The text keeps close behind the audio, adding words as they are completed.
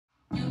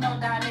know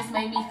diamonds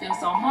make me feel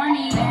so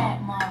horny.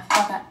 Bad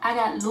motherfucker, I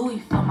got Louis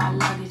for my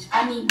luggage.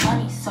 I need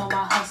money, so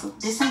I hustle.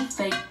 This ain't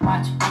fake,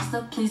 watch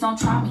Buster. Please don't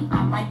try me,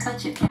 I might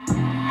cut you.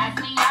 Ask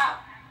me out,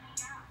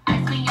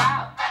 ask me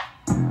out,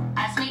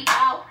 ask me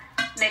out,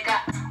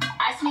 nigga.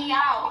 Ask me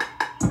out,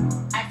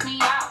 ask me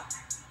out,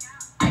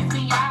 ask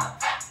me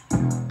out,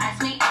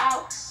 ask me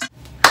out.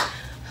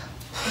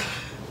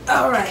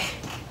 Alright,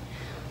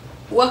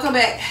 welcome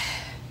back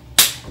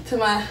to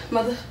my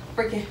mother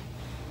freaking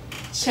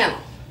channel.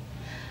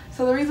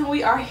 So the reason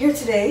we are here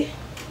today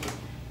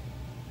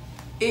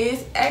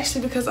is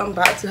actually because I'm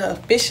about to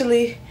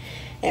officially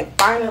and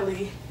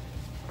finally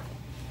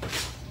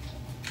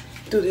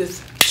do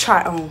this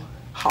try on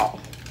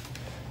haul.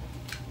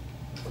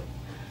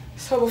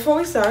 So before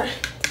we start,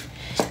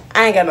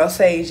 I ain't got no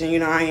sage and you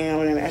know I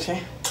ain't on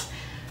that,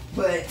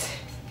 but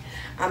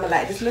I'ma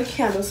light this little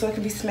candle so it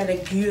can be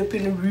smelling good up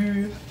in the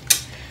room.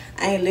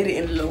 I ain't lit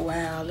it in a little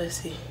while. Let's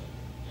see.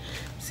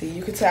 See,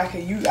 you can tell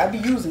I be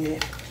using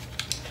it.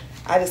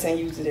 I just ain't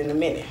used it in a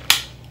minute.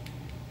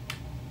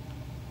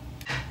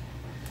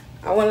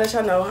 I want to let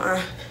y'all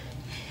know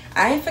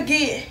I ain't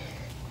forget.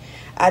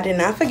 I did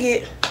not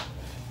forget.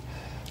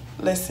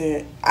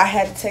 Listen, I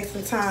had to take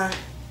some time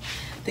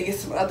to get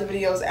some other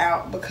videos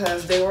out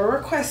because they were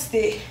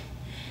requested.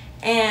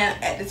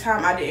 And at the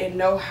time, I didn't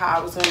know how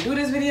I was going to do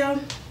this video.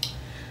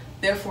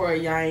 Therefore,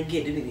 y'all ain't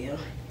get the video.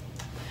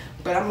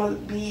 But I'm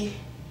going to be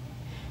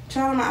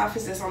trying on my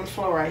outfits that's on the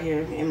floor right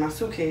here in my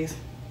suitcase.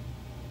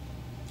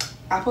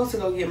 I'm supposed to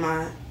go get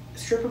my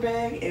stripper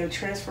bag and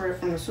transfer it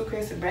from the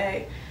suitcase to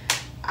bag.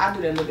 I'll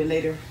do that a little bit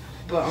later.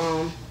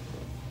 But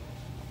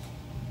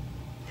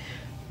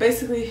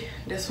basically,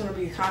 that's going to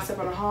be the concept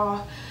of the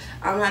haul.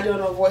 I'm not doing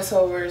no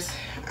voiceovers.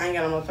 I ain't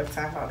got no motherfucking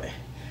time for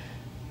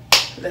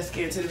that. Let's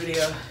get into the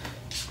video.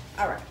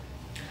 Alright.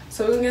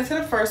 So we're gonna get to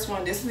the first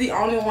one. This is the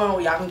only one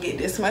where y'all can get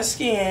this much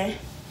skin.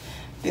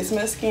 This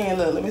much skin.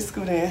 Look, let me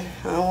scoot in.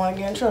 I don't want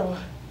to get in trouble.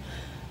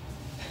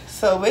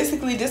 So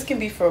basically, this can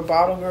be for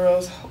bottle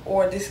girls,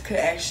 or this could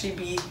actually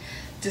be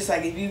just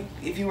like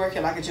if you work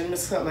at like a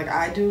gentleman's club like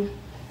I do.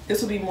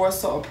 This would be more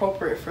so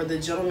appropriate for the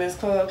gentleman's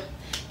club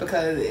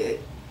because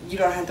you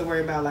don't have to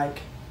worry about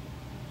like,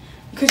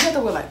 because you have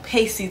to wear like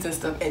pasties and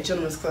stuff at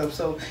gentleman's club.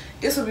 So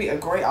this would be a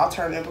great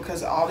alternative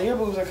because all of your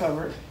boobs are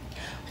covered.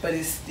 But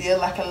it's still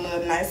like a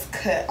little nice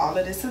cut. All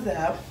of this is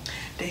out.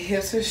 The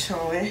hips are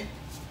showing.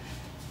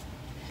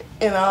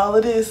 And all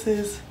of this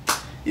is,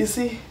 you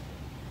see?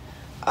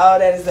 All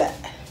that is that.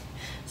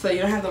 So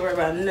you don't have to worry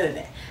about none of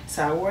that.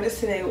 So I wore this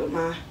today with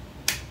my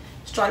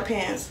striped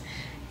pants.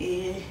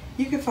 And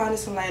you can find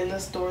this in like little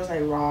stores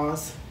like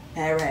Ross.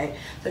 Alright.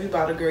 So if you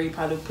bought a girl, you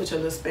probably put your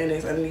little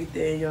spandex underneath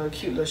there, your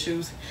cute little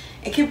shoes.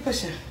 And keep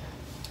pushing.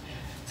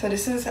 So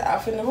this is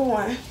outfit number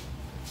one.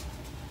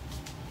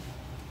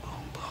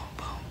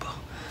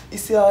 You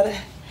see all that?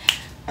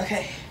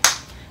 Okay,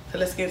 so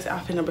let's get into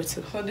outfit number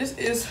two. So this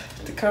is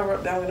the cover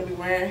up that I'm gonna be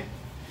wearing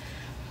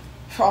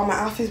for all my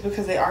outfits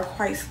because they are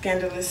quite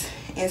scandalous.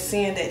 And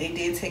seeing that they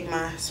did take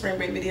my spring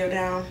break video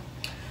down,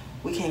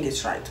 we can't get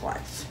striked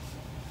twice.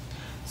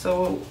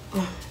 So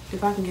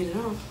if I can get it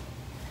off.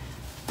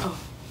 Oh,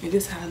 and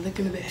this is how I look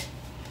in the back.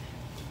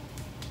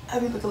 I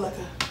be looking like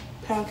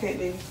a pound cake,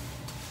 baby.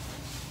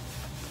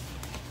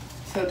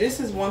 So this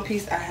is one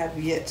piece I have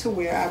yet to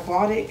wear. I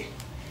bought it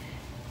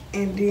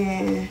and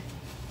then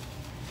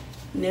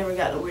never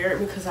got to wear it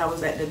because I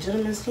was at the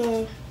gentleman's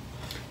club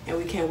and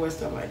we can't wear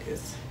stuff like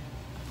this.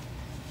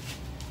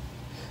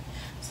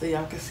 So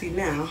y'all can see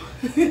now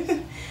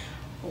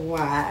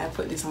why I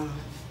put this on.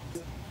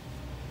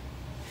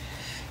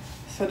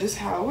 So this is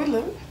how it would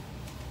look.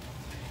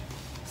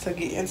 So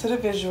get into the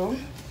visual.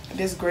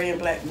 This gray and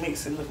black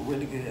makes it look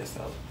really good.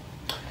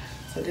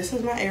 So this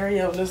is my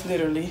areolas,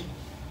 literally.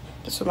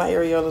 This is what my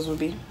areolas would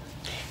be.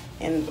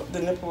 And the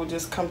nipple will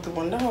just come through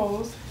one of the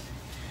holes.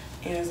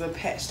 And there's a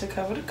patch to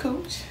cover the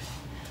cooch.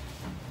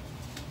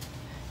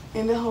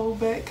 And the whole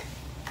back.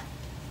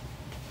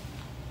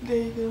 There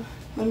you go.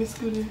 Let me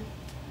scoot in.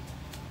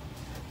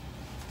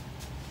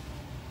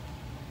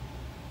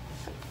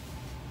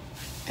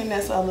 And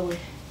that's all the way.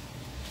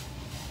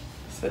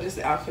 So this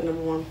is outfit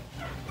number one.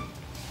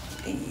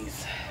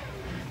 These.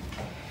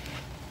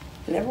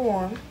 Never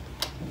worn.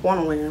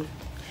 Wanna wear them.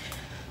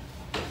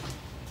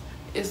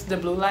 It's the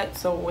blue light.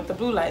 So with the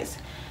blue lights,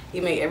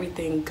 it make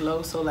everything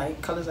glow. So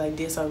like colors like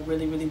this are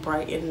really, really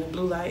bright in the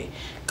blue light.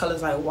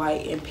 Colors like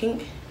white and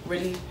pink,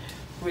 really,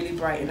 really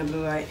bright in the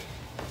blue light.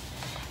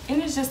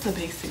 And it's just a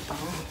basic bomb.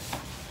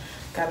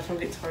 Got it from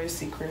Victoria's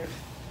Secret.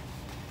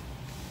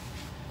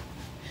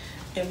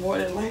 And more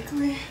than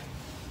likely,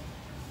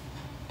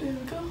 there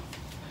we go.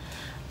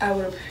 I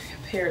would have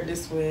paired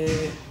this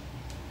with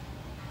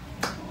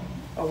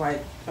a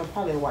white, or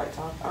probably a white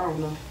top. I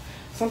don't know.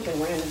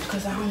 Something random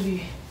because I don't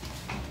be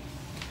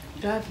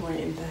driving or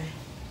anything.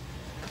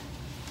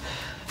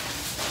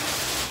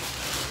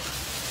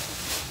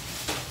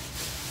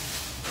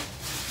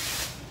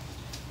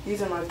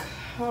 These are my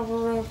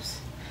cover-ups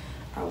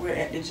I wear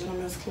at the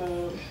gentleman's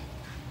club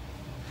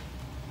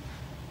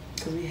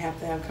because we have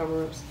to have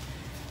cover-ups.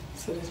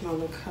 So this my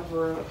little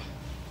cover up.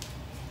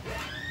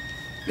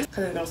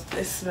 Because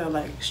it smells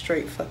like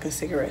straight fucking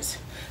cigarettes.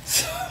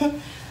 So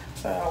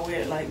I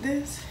wear it like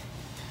this.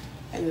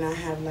 And then I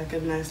have like a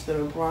nice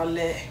little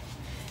bralette.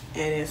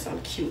 And then some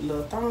cute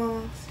little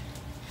thongs.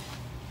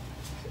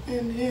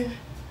 And then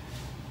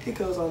it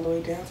goes all the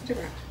way down to the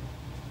ground.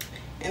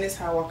 And it's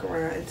how I walk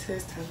around until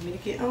it's time for me to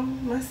get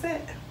on my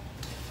set.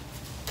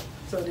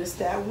 So this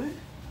that one.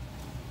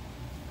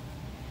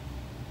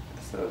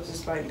 So it's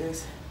just like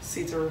this,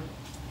 see-through.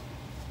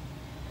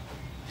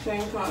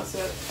 Same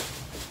concept.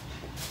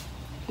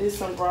 These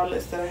some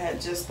bralettes that I had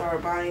just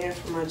started buying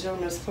from my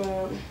Jems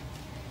club.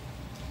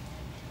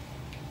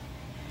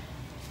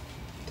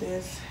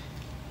 This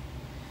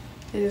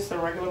is a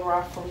regular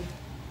bra from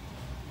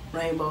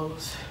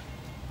Rainbows.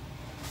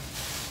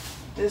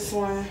 This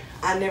one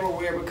I never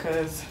wear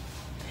because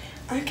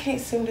I can't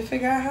seem to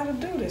figure out how to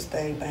do this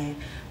thing.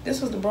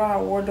 This was the bra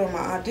I wore during my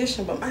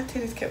audition, but my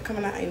titties kept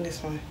coming out in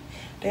this one.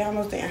 They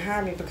almost didn't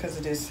hire me because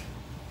of this.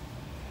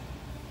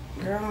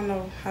 Girl, I don't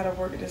know how to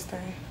work this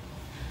thing.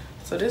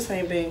 So this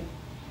ain't been,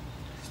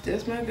 still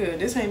smell good.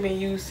 This ain't been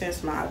used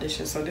since my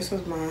audition. So this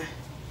was my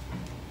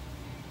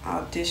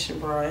audition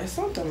bra. It's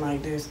something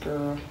like this,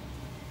 girl.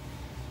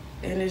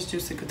 And it's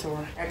Juicy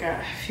Couture. I got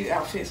a few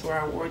outfits where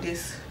I wore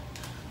this.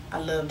 I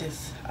love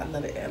this. I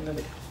love it. I love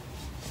it.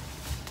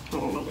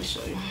 Hold on, let me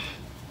show you.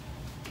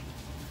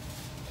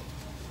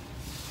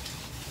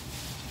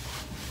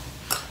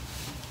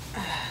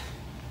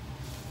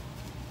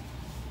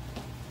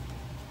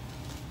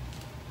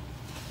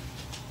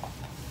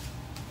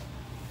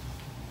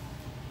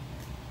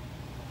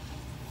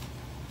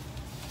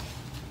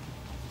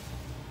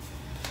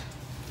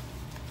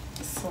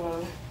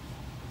 So,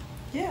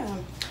 yeah,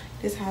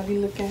 this how I be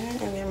looking, and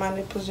then my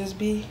nipples just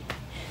be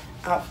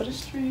out for the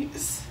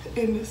streets,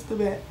 and this the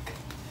back.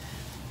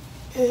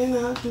 And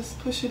I'll just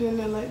push it in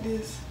there like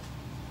this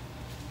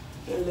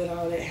and let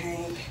all that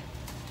hang.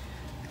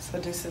 So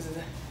this is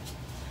the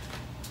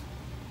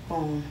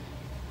boom.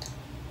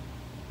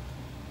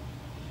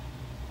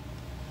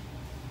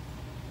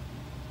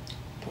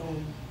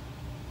 Boom.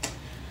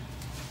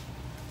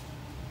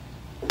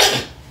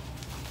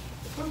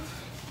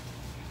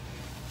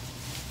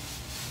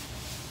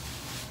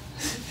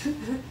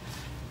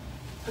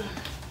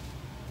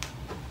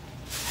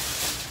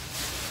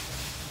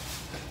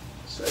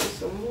 Show you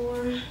some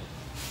more.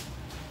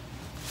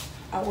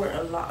 I wear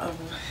a lot of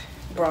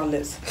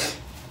bralettes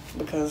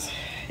because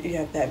you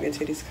have to have your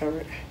titties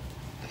covered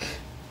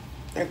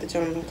at the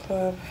gentleman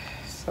club.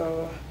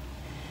 So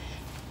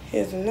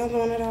here's another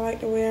one that I like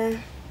to wear.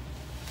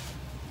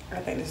 I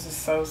think this is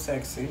so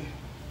sexy.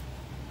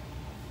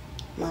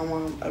 My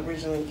mom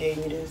originally gave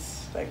me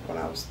this like when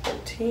I was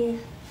 13.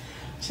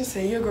 She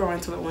said, you'll grow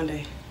into it one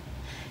day.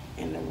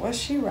 And was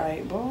she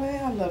right? Boy,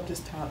 I love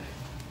this top.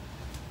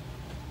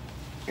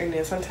 And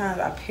then sometimes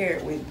I pair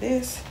it with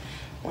this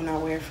when I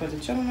wear it for the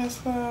gentleman's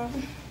club.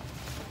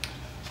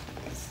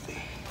 Let's see.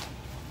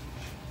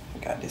 I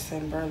got this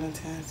in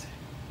Burlington's.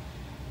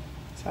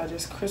 So I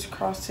just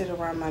crisscrossed it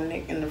around my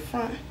neck in the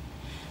front.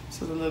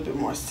 So it's a little bit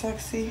more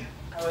sexy.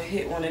 I would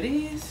hit one of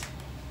these.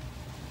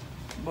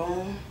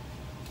 Boom.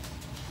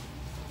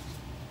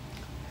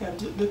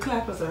 Have the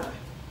clappers out.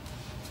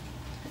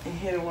 And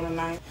hit it with a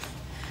knife.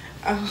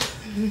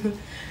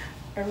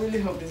 I really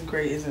hope this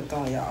gray isn't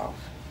throwing y'all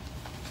off.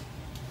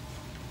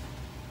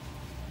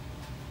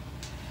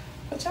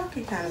 But y'all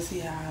can kind of see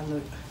how I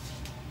look.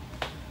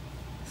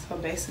 So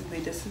basically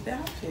this is the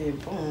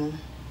outfit. Boom.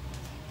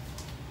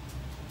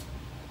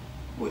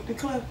 With the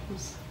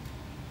clappers.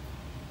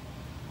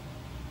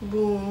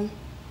 Boom.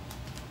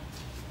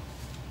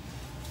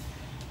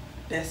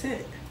 That's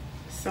it.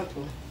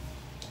 Simple.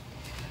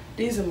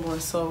 These are more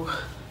so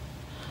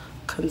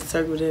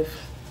conservative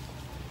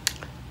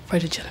for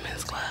the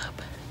gentleman's club.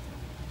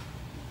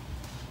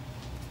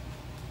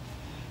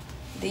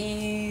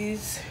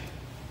 These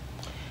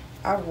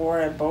I wore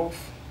at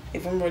both.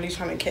 If I'm really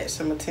trying to catch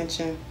some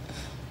attention,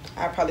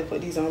 I probably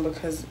put these on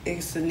because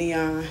it's the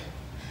neon,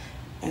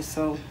 and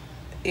so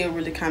it'll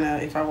really kind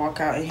of, if I walk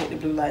out and hit the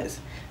blue lights,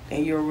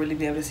 then you'll really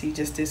be able to see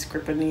just this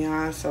grip of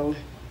neon. So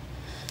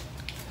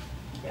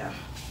yeah.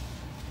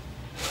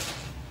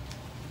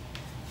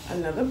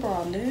 Another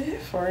bralette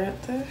for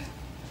the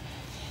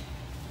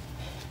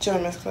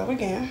gentleman's club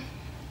again.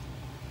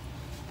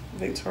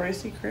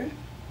 Victoria's Secret.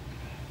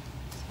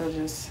 So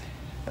just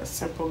a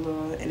simple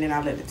little, and then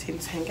I let the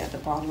titties hang at the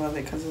bottom of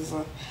it because it's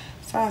a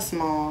size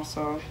small,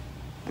 so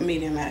a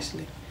medium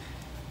actually.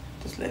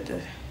 Just let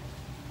the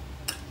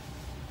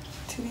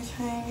titties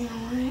hang in,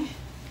 right?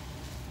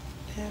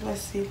 Yeah,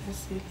 let's see.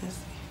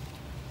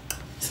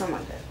 Something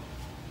like that.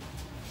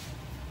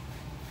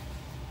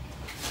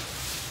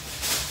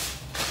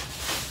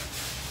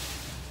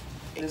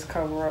 This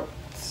cover up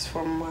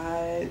for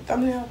my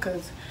thumbnail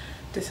because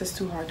this is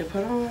too hard to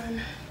put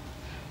on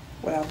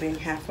without being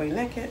halfway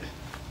naked,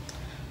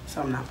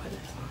 so I'm not putting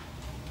this on.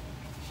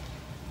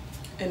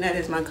 And that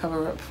is my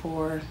cover up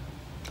for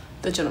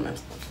the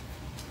gentleman's club.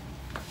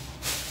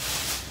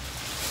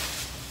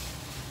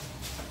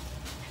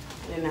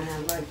 And then I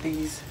have like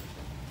these.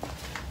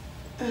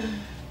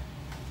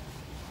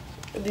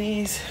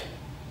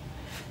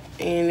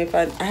 And if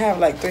I have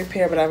like 3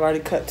 pair, but I've already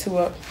cut 2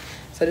 up.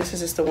 So this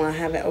is just the one I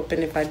haven't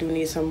opened. If I do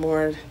need some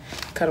more,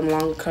 cut them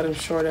longer, cut them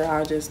shorter,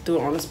 I'll just do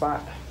it on the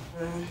spot.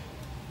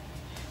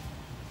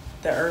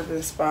 The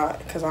urban spot,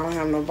 because I don't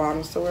have no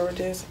bottoms to wear with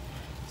this.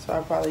 So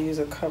I'll probably use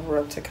a cover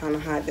up to kind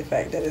of hide the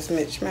fact that it's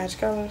mismatched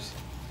colors.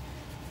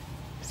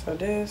 So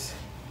this,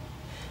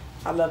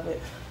 I love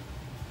it.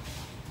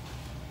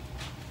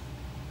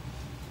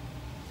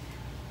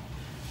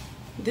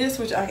 This,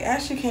 which I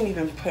actually can't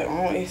even put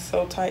on, it's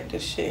so tight,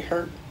 this shit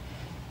hurt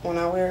when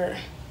I wear it.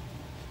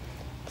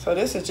 So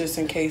this is just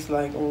in case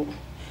like I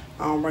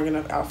don't bring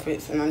enough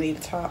outfits and I need a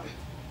top.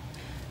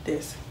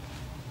 This.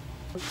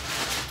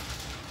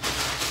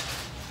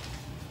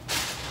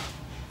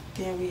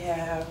 Then we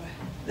have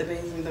the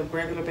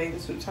regular bathing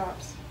suit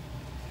tops.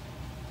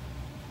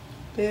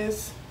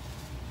 This.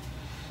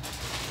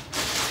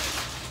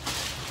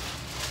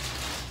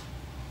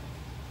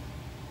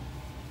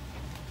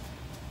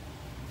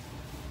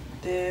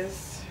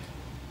 This.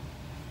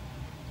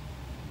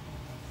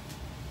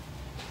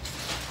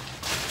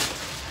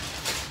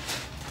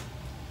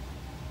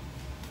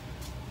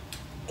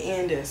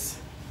 And this.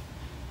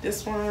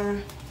 This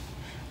one,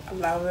 a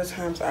lot of the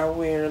times I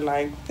wear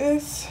like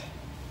this,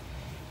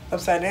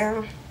 upside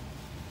down.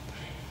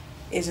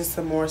 It's just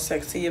a more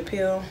sexy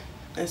appeal.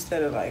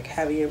 Instead of like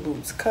having your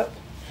boots cupped,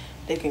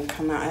 they can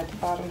come out at the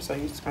bottom, so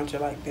you scrunch it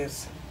like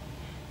this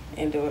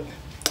and do it.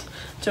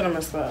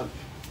 Gentleman's Club.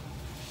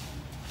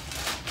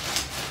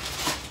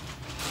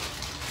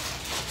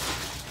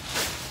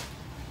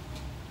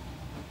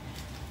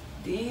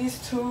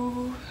 These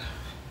 2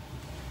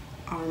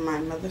 are my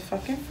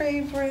motherfucking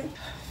favorite.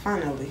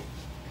 Finally,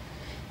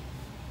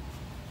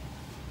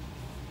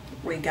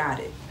 we got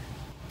it.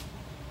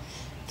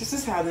 This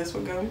is how this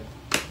would go.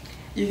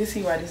 You can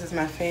see why this is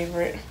my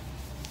favorite.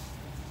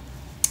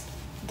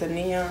 The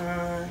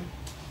neon.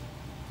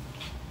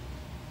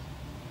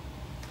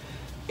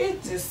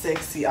 It's just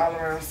sexy, all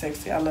around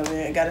sexy. I love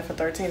it. I got it for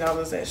 $13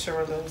 at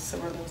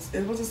Cirillo's.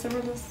 It was a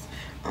Cirillo's?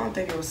 I don't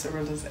think it was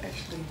Cirillo's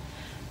actually.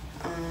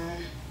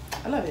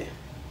 I love it.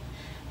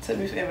 Took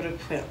me forever to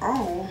put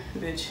on,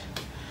 bitch.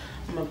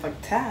 I'm a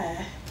fuck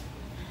tie,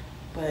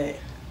 but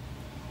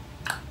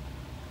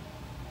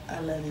I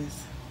love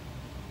this.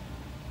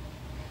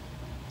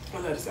 I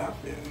love this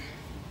outfit.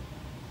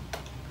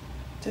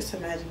 Just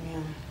imagine me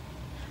on.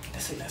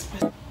 Let's see, let's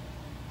put.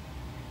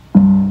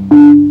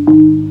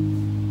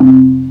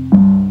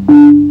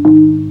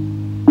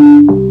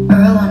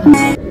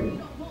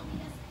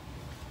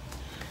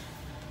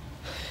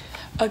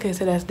 Okay,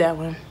 so that's that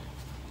one.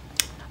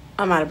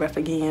 I'm out of breath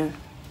again.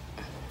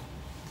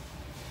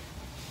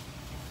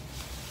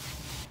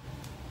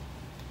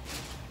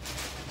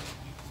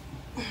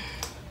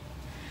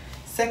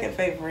 Second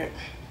favorite.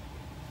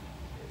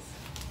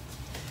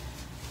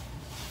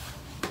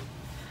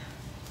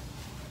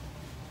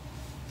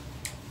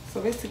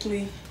 So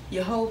basically,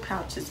 your whole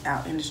pouch is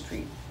out in the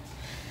street.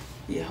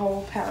 Your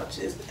whole pouch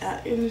is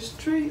out in the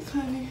streets,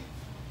 honey.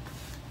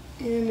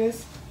 And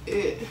that's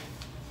it.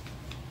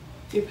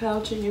 Your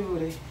pouch and your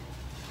booty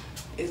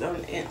is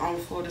on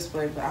full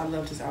display, but I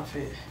love this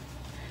outfit.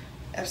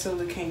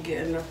 Absolutely can't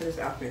get enough of this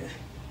outfit.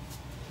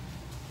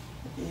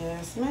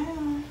 Yes,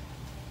 ma'am.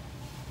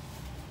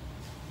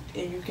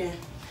 And you can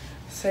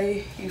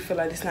say you feel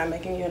like it's not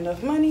making you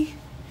enough money,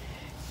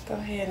 go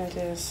ahead and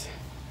just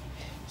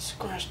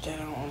scrunch that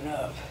on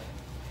up.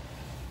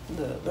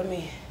 Look, let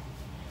me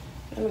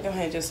go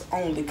ahead and just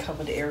only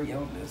cover the area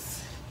on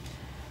this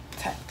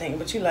type thing.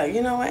 But you like,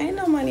 you know what, ain't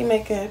no money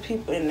making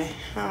people in the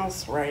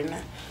house right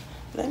now.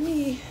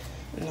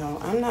 No,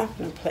 I'm not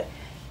gonna play.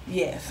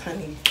 Yes,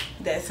 honey,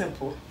 that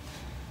simple.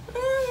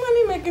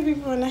 Money making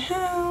people in the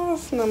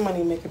house, no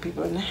money making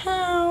people in the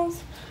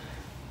house.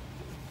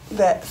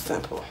 That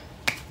simple.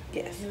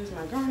 Yes, here's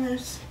my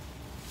garners.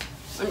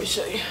 Let me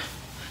show you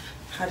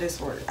how this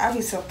works. I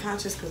be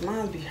self-conscious because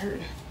mine be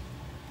hurting.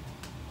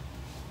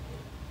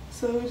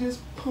 So just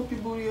pump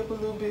your booty up a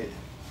little bit.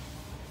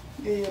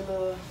 Get your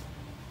little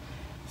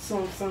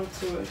something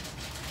to it.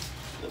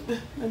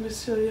 Let me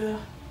show y'all.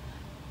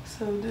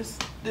 So this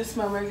is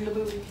my regular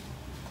booty.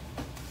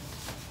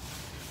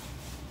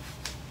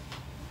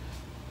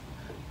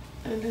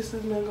 And this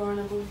is my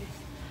garner booty.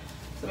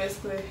 So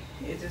basically,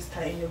 it just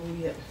tightens your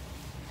booty up.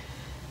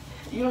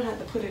 You don't have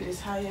to put it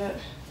this high up.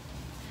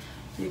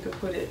 You could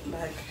put it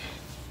like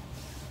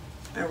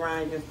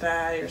around your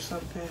thigh or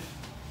something,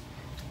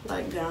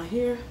 like down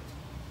here.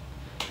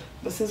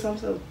 But since I'm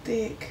so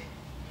thick,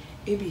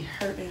 it be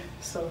hurting.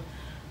 So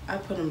I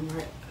put them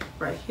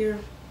right here,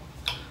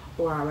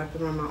 or I wrap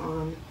them around my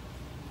arm.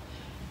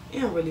 It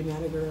don't really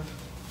matter, girl.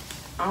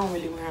 I don't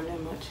really wear them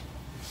that much.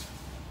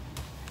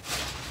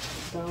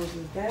 So is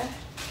that.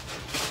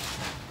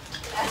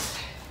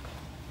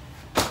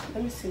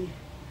 Let me see.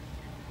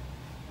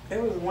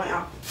 There was one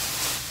out.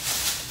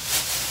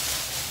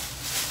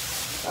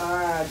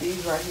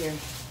 These right here.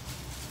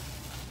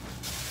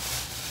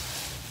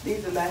 These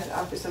are the last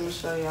outfits I'm gonna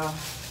show y'all.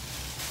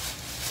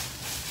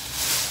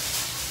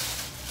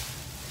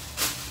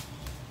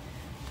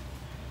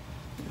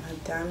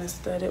 diamond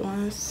studded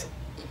ones.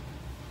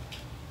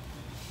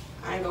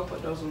 I ain't gonna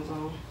put those ones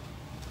on.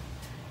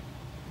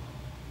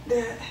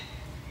 That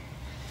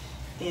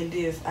and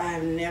this, I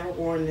have never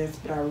worn this,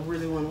 but I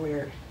really want to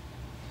wear it.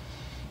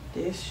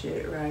 This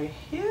shit right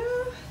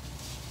here.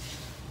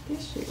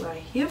 This shit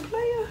right here,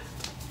 player,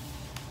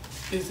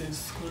 is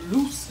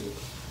exclusive.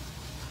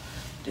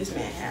 This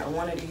man had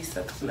one of these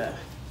suckers left,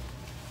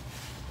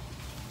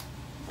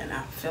 and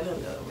I fell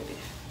in love with it.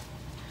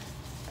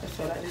 I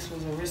felt like this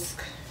was a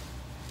risk.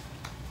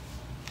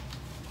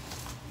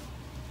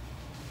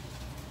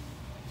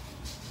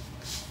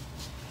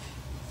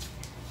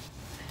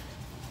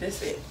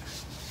 That's it.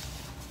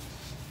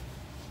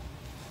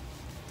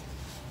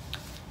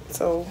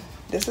 So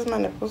this is my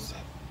nipples.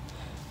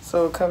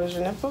 So it covers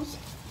your nipples.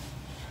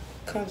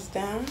 Comes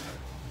down.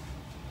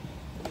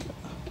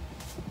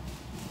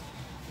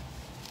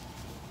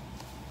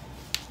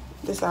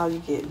 This is all you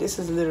get. This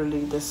is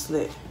literally the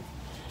slit.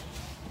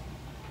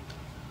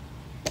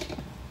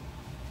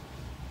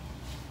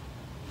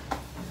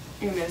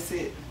 And that's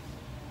it.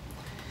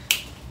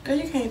 Girl,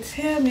 you can't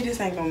tell me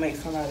this ain't gonna make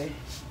somebody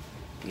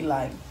be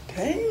like,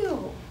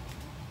 damn,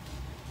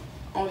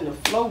 on the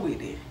floor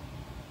with it.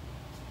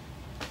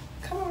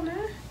 Come on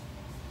now.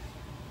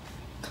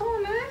 Come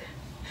on now.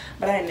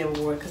 But I ain't never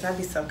wore it because I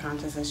be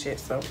subconscious and shit,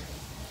 so.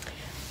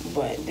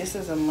 But this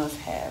is a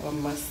must-have, a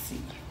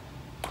must-see.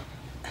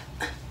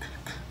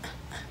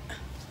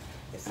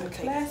 It's a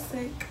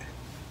classic.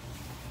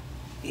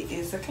 It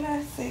is a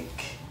classic.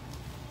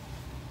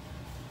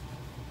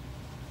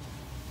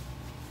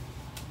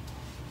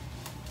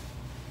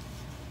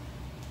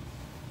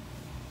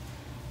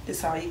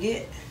 This all you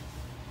get.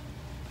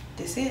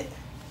 This it.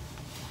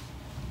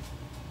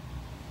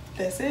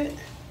 That's it.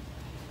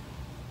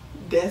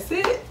 That's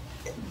it.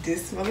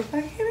 This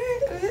motherfucking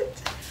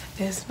it.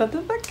 This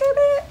motherfucking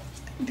it.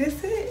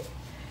 This it.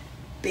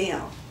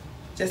 Bam.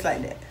 Just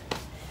like that.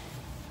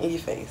 In your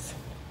face.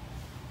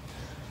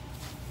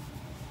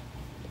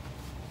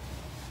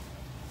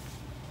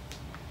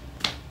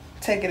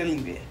 Take it or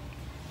leave it.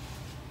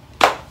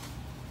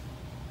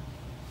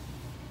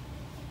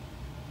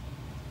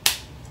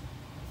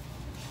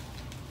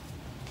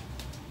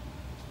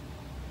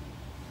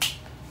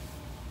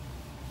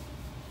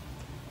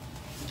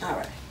 All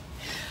right,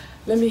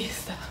 let me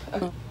stop.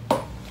 Okay.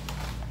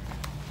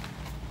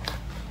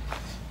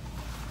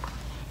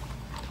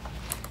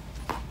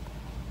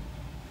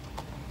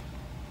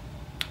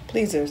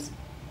 Pleasers.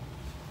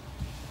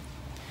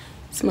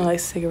 Smell like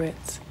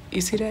cigarettes.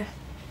 You see that?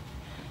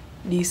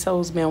 These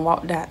souls been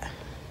walked out.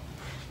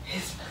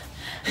 So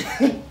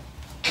let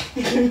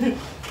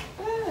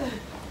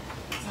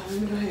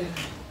me go ahead.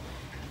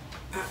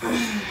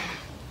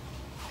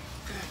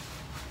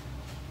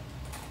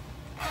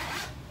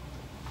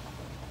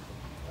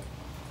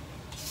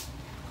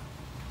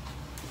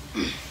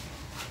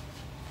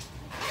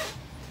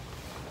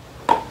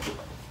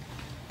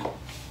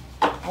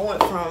 I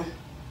went from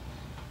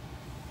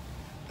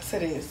to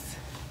this.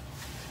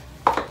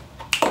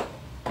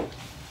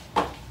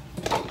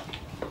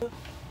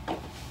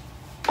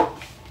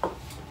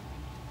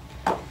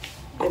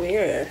 Baby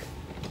girl.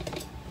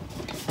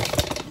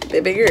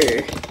 Baby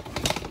girl.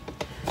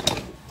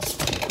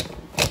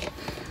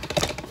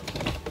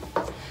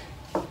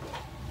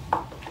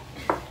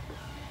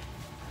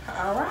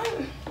 All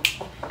right.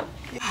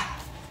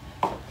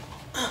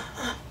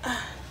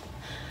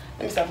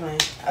 Let me stop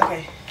playing.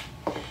 Okay.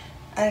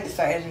 I need to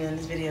start editing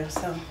this video,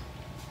 so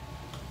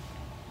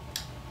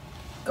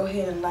go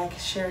ahead and like,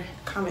 share,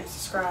 comment,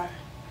 subscribe.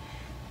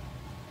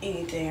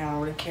 Anything, I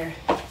don't really care.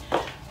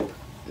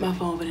 My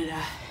phone would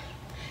die.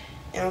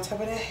 And on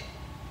top of that,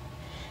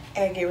 I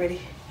gotta get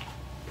ready.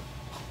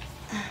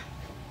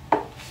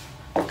 I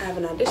have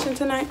an audition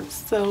tonight,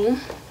 so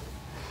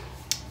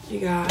you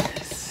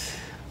guys.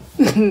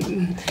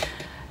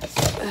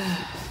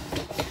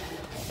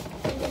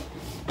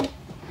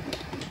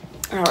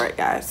 All right,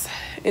 guys,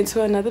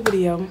 into another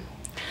video.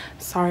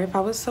 Sorry if I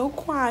was so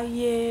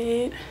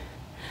quiet.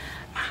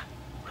 My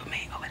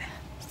roommate over there.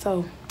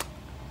 So,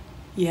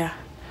 yeah.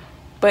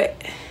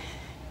 But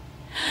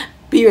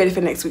be ready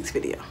for next week's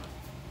video.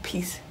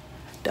 Peace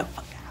the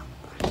fuck out.